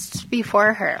the guests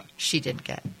before her, she didn't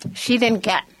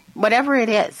get. Whatever it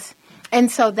is.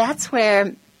 And so that's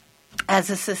where,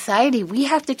 as a society, we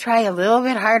have to try a little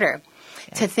bit harder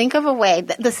to think of a way,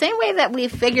 the same way that we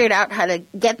figured out how to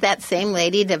get that same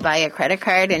lady to buy a credit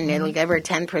card and it'll give her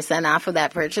 10% off of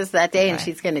that purchase that day, and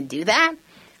she's going to do that.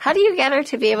 How do you get her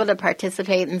to be able to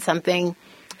participate in something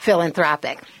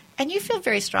philanthropic? And you feel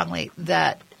very strongly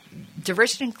that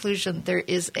diversity and inclusion, there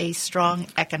is a strong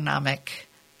economic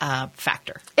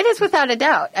factor. It is without a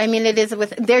doubt. I mean, it is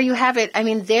there you have it. I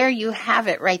mean, there you have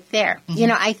it right there. Mm-hmm. You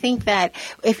know, I think that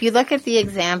if you look at the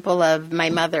example of my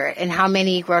mother and how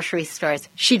many grocery stores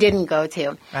she didn't go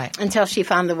to until she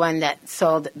found the one that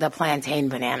sold the plantain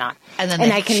banana. And then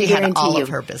I can she guarantee had all you, of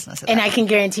her business. And I can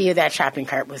guarantee you that shopping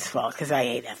cart was full because I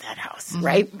ate at that house, mm-hmm.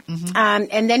 right? Mm-hmm.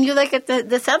 And then you look at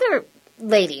this other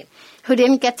lady who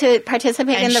didn't get to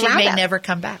participate in the roundup. And she may never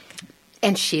come back.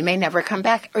 And she may never come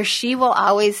back, or she will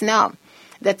always know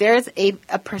that there's a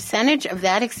percentage of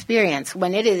that experience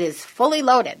when it is fully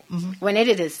loaded, mm-hmm. when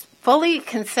it is fully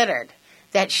considered,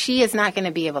 that she is not going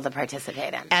to be able to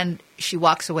participate in. And she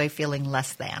walks away feeling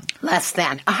less than. Less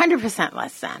than. 100%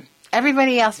 less than.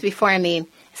 Everybody else before me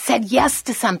said yes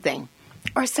to something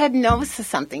or said no to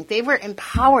something. They were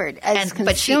empowered as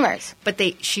consumers. But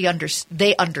they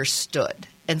understood.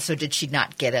 And so did she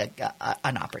not get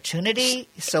an opportunity?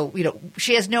 So, you know,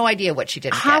 she has no idea what she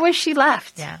didn't get. How is she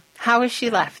left? Yeah. How is she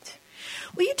left?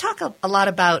 Well, you talk a lot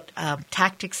about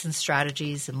tactics and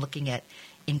strategies and looking at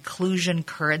inclusion,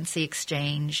 currency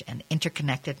exchange, and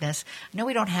interconnectedness. I know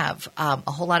we don't have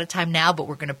a whole lot of time now, but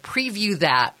we're going to preview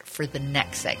that for the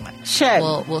next segment.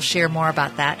 Sure. We'll share more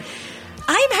about that.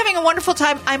 I'm having a wonderful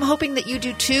time. I'm hoping that you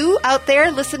do too out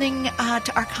there listening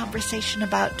to our conversation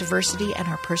about diversity and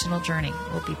our personal journey.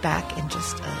 We'll be back in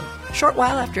just a short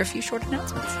while after a few short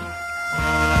announcements.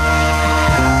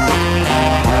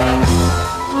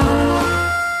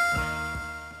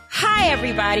 Hi,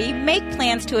 everybody. Make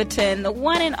plans to attend the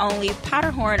one and only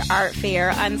Powderhorn Art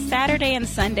Fair on Saturday and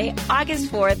Sunday, August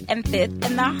 4th and 5th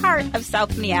in the heart of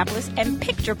South Minneapolis and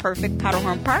picture-perfect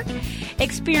Powderhorn Park.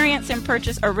 Experience and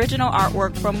purchase original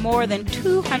artwork from more than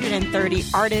 230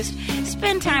 artists.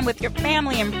 Spend time with your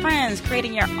family and friends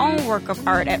creating your own work of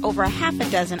art at over half a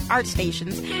dozen art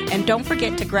stations. And don't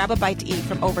forget to grab a bite to eat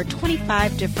from over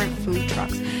 25 different food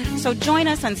trucks. So join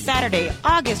us on Saturday,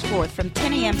 August 4th from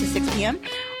 10 a.m. to 6 p.m.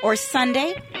 or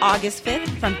Sunday, August 5th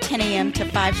from 10 a.m. to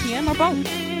 5 p.m. or both.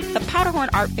 The Powderhorn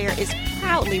Art Fair is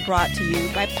proudly brought to you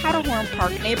by Powderhorn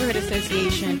Park Neighborhood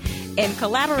Association in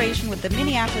collaboration with the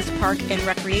Minneapolis Park and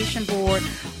Recreation Board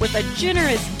with a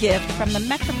generous gift from the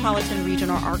Metropolitan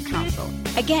Regional Art Council.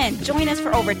 Again, join us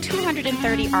for over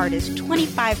 230 artists,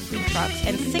 25 food trucks,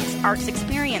 and 6 arts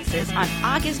experiences on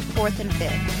August 4th and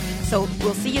 5th. So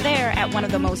we'll see you there at one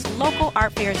of the most local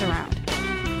art fairs around.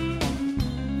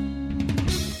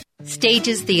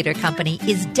 Stages Theater Company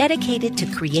is dedicated to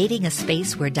creating a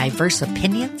space where diverse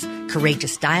opinions,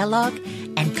 courageous dialogue,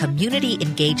 and community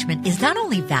engagement is not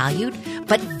only valued,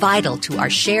 but vital to our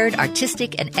shared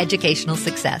artistic and educational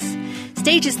success.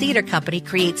 Stages Theater Company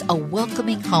creates a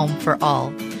welcoming home for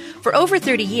all. For over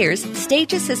 30 years,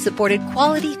 Stages has supported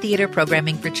quality theater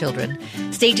programming for children.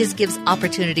 Stages gives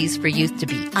opportunities for youth to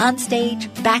be on stage,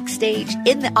 backstage,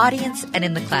 in the audience, and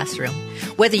in the classroom.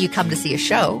 Whether you come to see a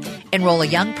show, enroll a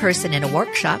young person in a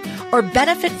workshop, or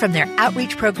benefit from their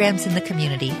outreach programs in the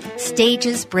community,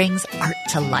 Stages brings art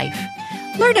to life.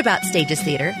 Learn about Stages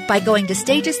Theater by going to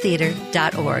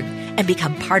stagestheater.org and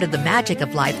become part of the magic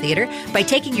of live theater by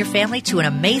taking your family to an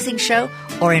amazing show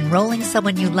or enrolling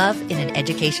someone you love in an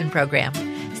education program.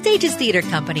 Stages Theater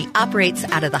Company operates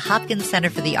out of the Hopkins Center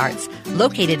for the Arts,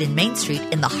 located in Main Street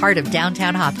in the heart of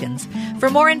downtown Hopkins. For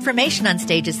more information on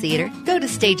Stages Theater, go to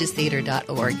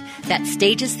stagestheater.org. That's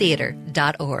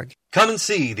stagestheater.org. Come and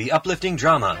see the uplifting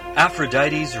drama,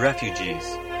 Aphrodite's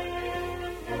Refugees.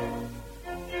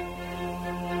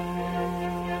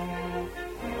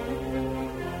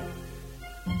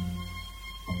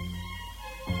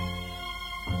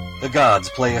 The gods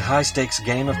play a high-stakes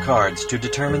game of cards to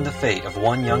determine the fate of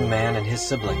one young man and his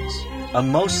siblings. A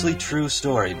mostly true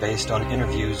story based on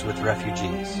interviews with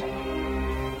refugees.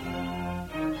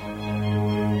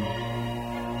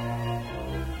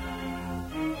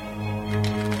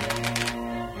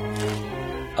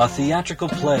 A theatrical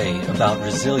play about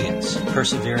resilience,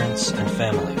 perseverance, and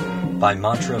family by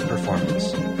Mantra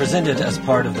Performance. Presented as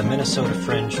part of the Minnesota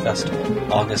Fringe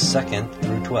Festival, August 2nd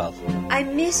through 12th. I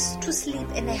miss to sleep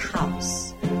in a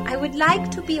house. I would like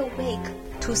to be awake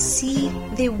to see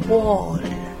the wall.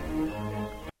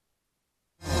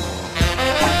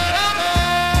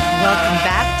 Welcome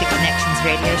back to Connections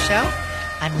Radio Show.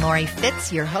 I'm Lori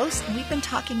Fitz, your host, and we've been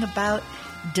talking about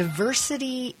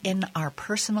diversity in our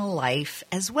personal life,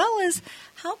 as well as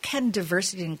how can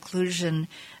diversity and inclusion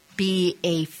be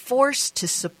a force to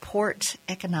support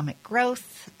economic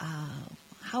growth,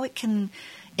 how it can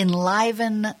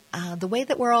enliven the way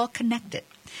that we're all connected.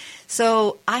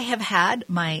 So I have had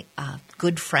my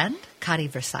good friend, Cotty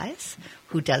Versalles,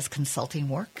 who does consulting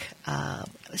work,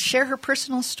 share her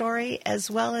personal story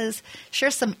as well as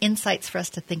share some insights for us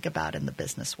to think about in the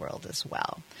business world as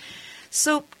well.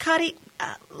 So, Cotty,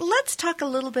 let's talk a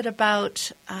little bit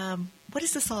about what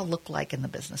does this all look like in the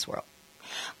business world?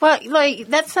 Well, like,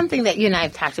 that's something that you and I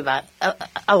have talked about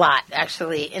a lot,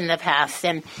 actually, in the past.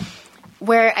 And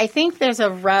where I think there's a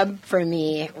rub for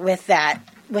me with that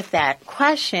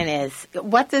question is,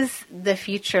 what does the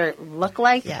future look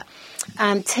like? Yeah.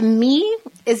 To me,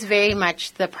 is very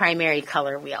much the primary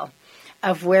color wheel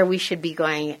of where we should be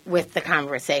going with the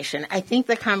conversation. I think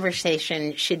the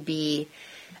conversation should be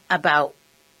about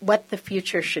what the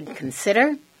future should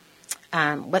consider,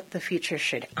 what the future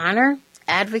should honor,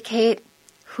 advocate,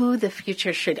 who the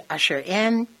future should usher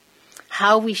in,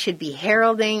 how we should be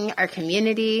heralding our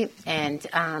community and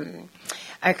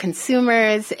our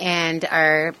consumers and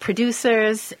our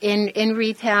producers in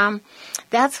retail.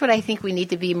 That's what I think we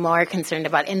need to be more concerned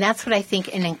about, and that's what I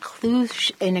think an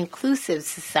inclusive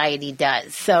society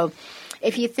does. So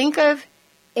if you think of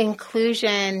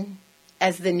inclusion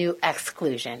as the new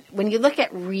exclusion, when you look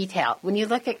at retail, when you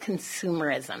look at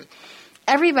consumerism,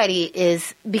 everybody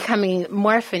is becoming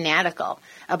more fanatical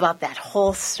about that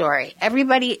whole story.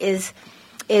 Everybody is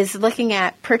looking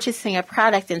at purchasing a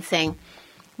product and saying,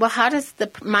 well, how does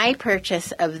my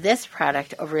purchase of this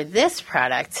product over this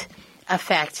product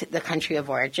affect the country of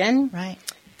origin, right?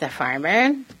 The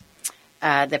farmer,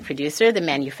 the producer, the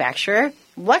manufacturer?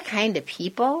 What kind of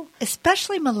people?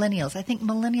 Especially millennials. I think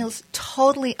millennials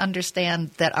totally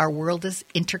understand that our world is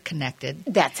interconnected.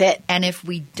 That's it. And if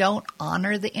we don't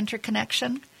honor the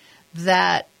interconnection,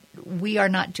 that we are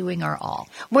not doing our all.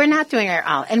 We're not doing our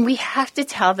all. And we have to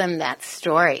tell them that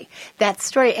story. That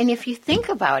story. And if you think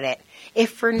about it, if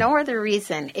for no other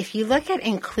reason, if you look at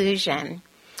inclusion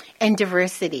and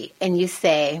diversity and you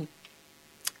say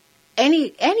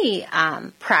any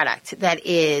product that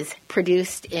is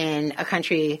produced in a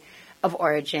country of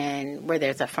origin where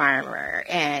there's a farmer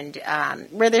and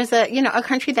where there's a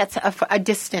country that's a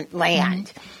distant land.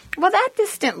 Mm-hmm. Well, that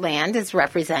distant land is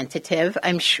representative,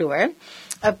 I'm sure,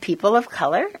 of people of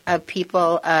color, of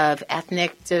people of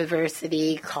ethnic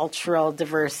diversity, cultural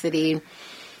diversity.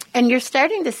 And you're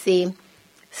starting to see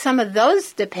some of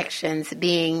those depictions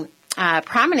being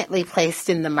prominently placed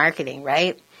in the marketing,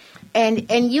 right?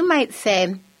 And you might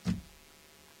say,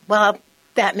 well,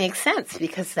 that makes sense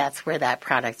because that's where that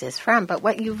product is from. But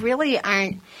what you really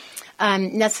aren't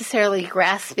necessarily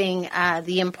grasping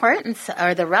the importance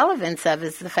or the relevance of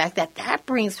is the fact that that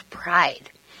brings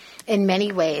pride in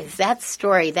many ways. That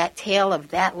story, that tale of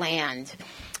that land,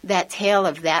 that tale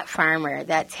of that farmer,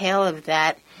 that tale of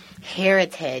that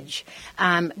heritage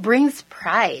brings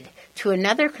pride to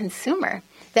another consumer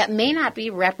that may not be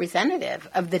representative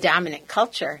of the dominant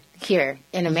culture here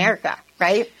in America,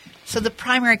 right? So the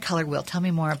primary color wheel, tell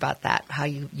me more about that, how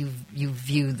you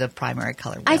view the primary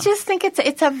color wheel. I just think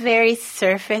it's a very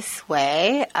surface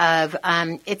way of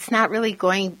it's not really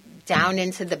going down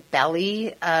into the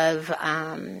belly of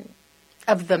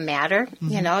the matter. Mm-hmm.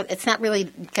 You know, it's not really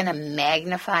going to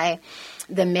magnify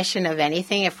the mission of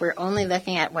anything if we're only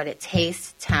looking at what it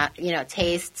tastes,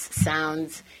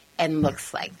 sounds, and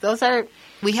looks like.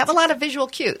 We have a lot of visual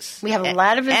cues. We have a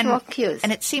lot of visual cues.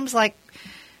 And it seems like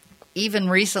even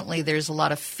recently there's a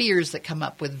lot of fears that come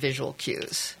up with visual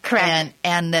cues. Correct.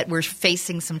 And that we're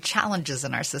facing some challenges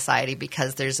in our society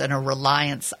because there's a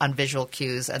reliance on visual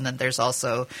cues, and then there's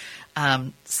also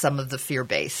some of the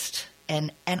fear-based.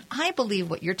 And I believe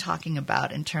what you're talking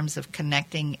about in terms of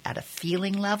connecting at a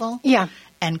feeling level, yeah,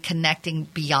 and connecting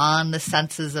beyond the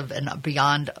senses of and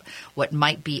beyond what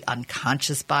might be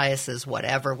unconscious biases,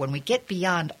 whatever. When we get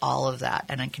beyond all of that,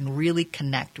 and I can really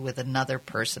connect with another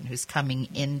person who's coming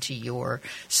into your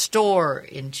store,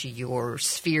 into your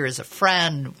sphere as a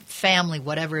friend, family,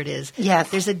 whatever it is. Yes,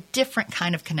 there's a different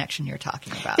kind of connection you're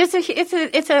talking about.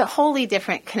 It's a wholly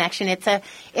different connection. It's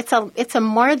a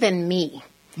more than me.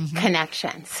 Mm-hmm.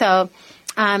 connection. So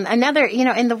another,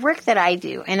 in the work that I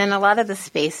do and in a lot of the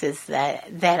spaces that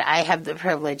I have the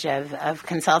privilege of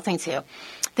consulting to,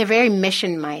 they're very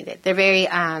mission-minded. They're very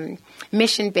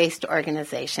mission-based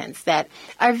organizations that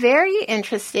are very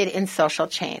interested in social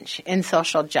change, in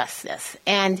social justice.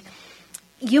 And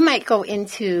you might go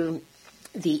into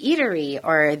the eatery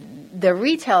or the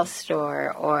retail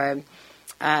store or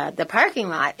the parking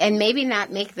lot and maybe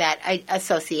not make that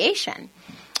association.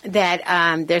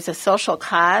 that there's a social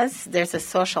cause, there's a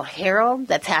social herald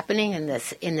that's happening in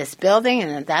this building,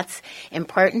 and that's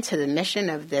important to the mission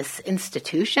of this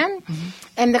institution. Mm-hmm.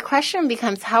 And the question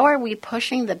becomes, how are we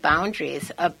pushing the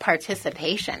boundaries of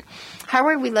participation? How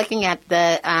are we looking at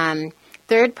the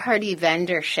third-party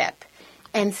vendorship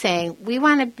and saying we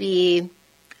want to be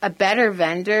a better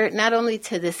vendor, not only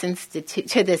to this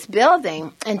to this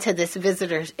building and to this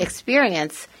visitor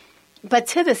experience, but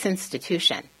to this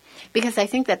institution? Because I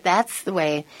think that that's the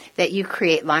way that you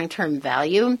create long-term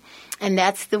value, and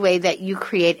that's the way that you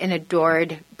create an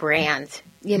adored brand.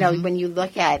 You know, when you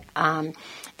look at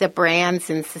the brands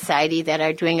in society that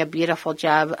are doing a beautiful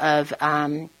job of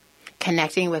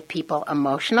connecting with people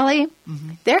emotionally,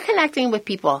 they're connecting with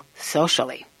people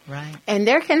socially. Right. And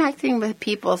they're connecting with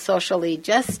people socially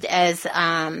just as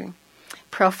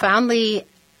profoundly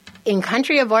in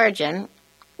country of origin,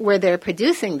 where they're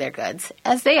producing their goods,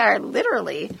 as they are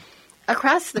literally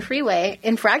across the freeway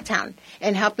in Frogtown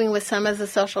and helping with some of the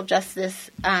social justice,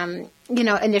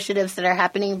 initiatives that are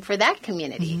happening for that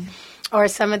community. Or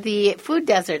some of the food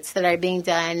deserts that are being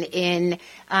done in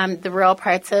the rural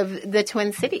parts of the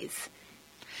Twin Cities.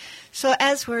 So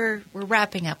as we're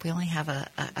wrapping up, we only have a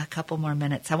couple more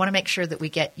minutes. I want to make sure that we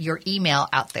get your email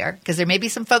out there, because there may be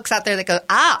some folks out there that go,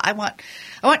 I want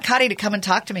Cotty to come and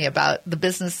talk to me about the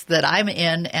business that I'm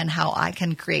in and how I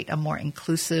can create a more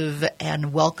inclusive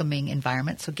and welcoming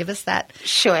environment. So give us that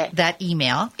that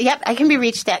email. Yep, I can be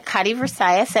reached at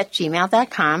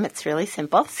cottyversalles@gmail.com. It's really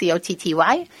simple.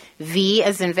 COTTY, V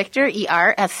as in Victor,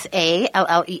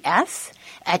 ERSALLES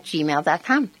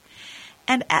 @gmail.com.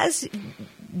 And as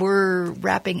we're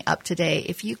wrapping up today,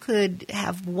 if you could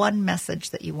have one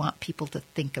message that you want people to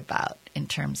think about in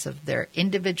terms of their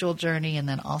individual journey, and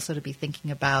then also to be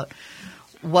thinking about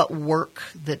what work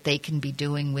that they can be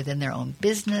doing within their own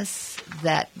business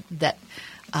that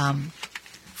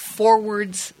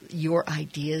forwards your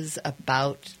ideas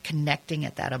about connecting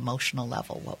at that emotional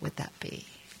level, what would that be?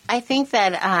 I think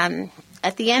that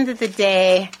at the end of the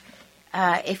day,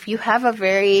 if you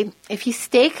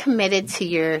stay committed to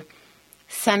your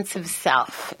sense of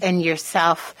self and your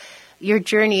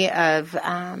journey of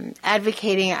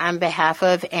advocating on behalf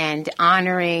of and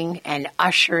honoring and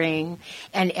ushering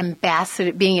and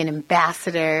being an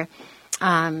ambassador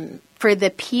for the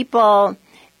people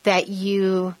that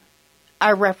you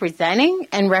are representing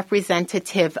and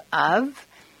representative of,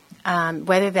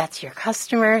 whether that's your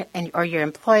customer or your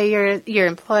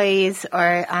employees,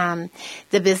 or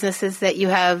the businesses that you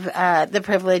have the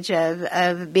privilege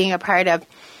of being a part of.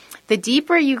 The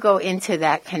deeper you go into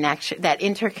that connection, that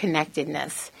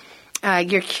interconnectedness,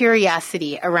 your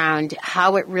curiosity around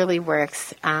how it really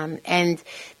works, and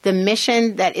the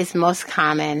mission that is most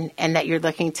common and that you're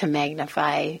looking to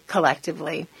magnify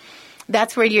collectively,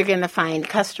 that's where you're going to find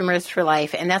customers for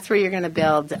life, and that's where you're going to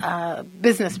build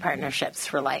business partnerships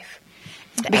for life.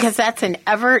 Because that's an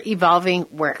ever-evolving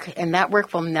work, and that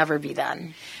work will never be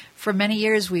done. For many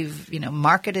years, we've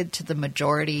marketed to the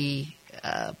majority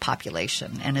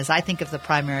population. And as I think of the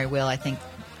primary will, I think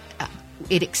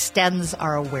it extends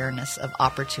our awareness of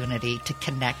opportunity to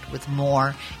connect with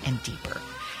more and deeper.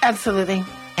 Absolutely.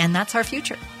 And that's our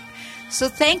future. So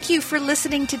thank you for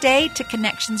listening today to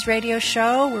Connections Radio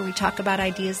Show, where we talk about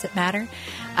ideas that matter.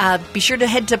 Be sure to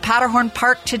head to Powderhorn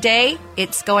Park today.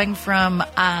 It's going from,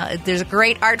 there's a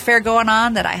great art fair going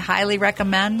on that I highly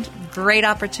recommend. Great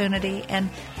opportunity. And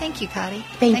thank you, Cotty.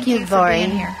 Thank you, for Lori. being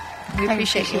here. We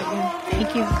appreciate you.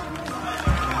 Thank you.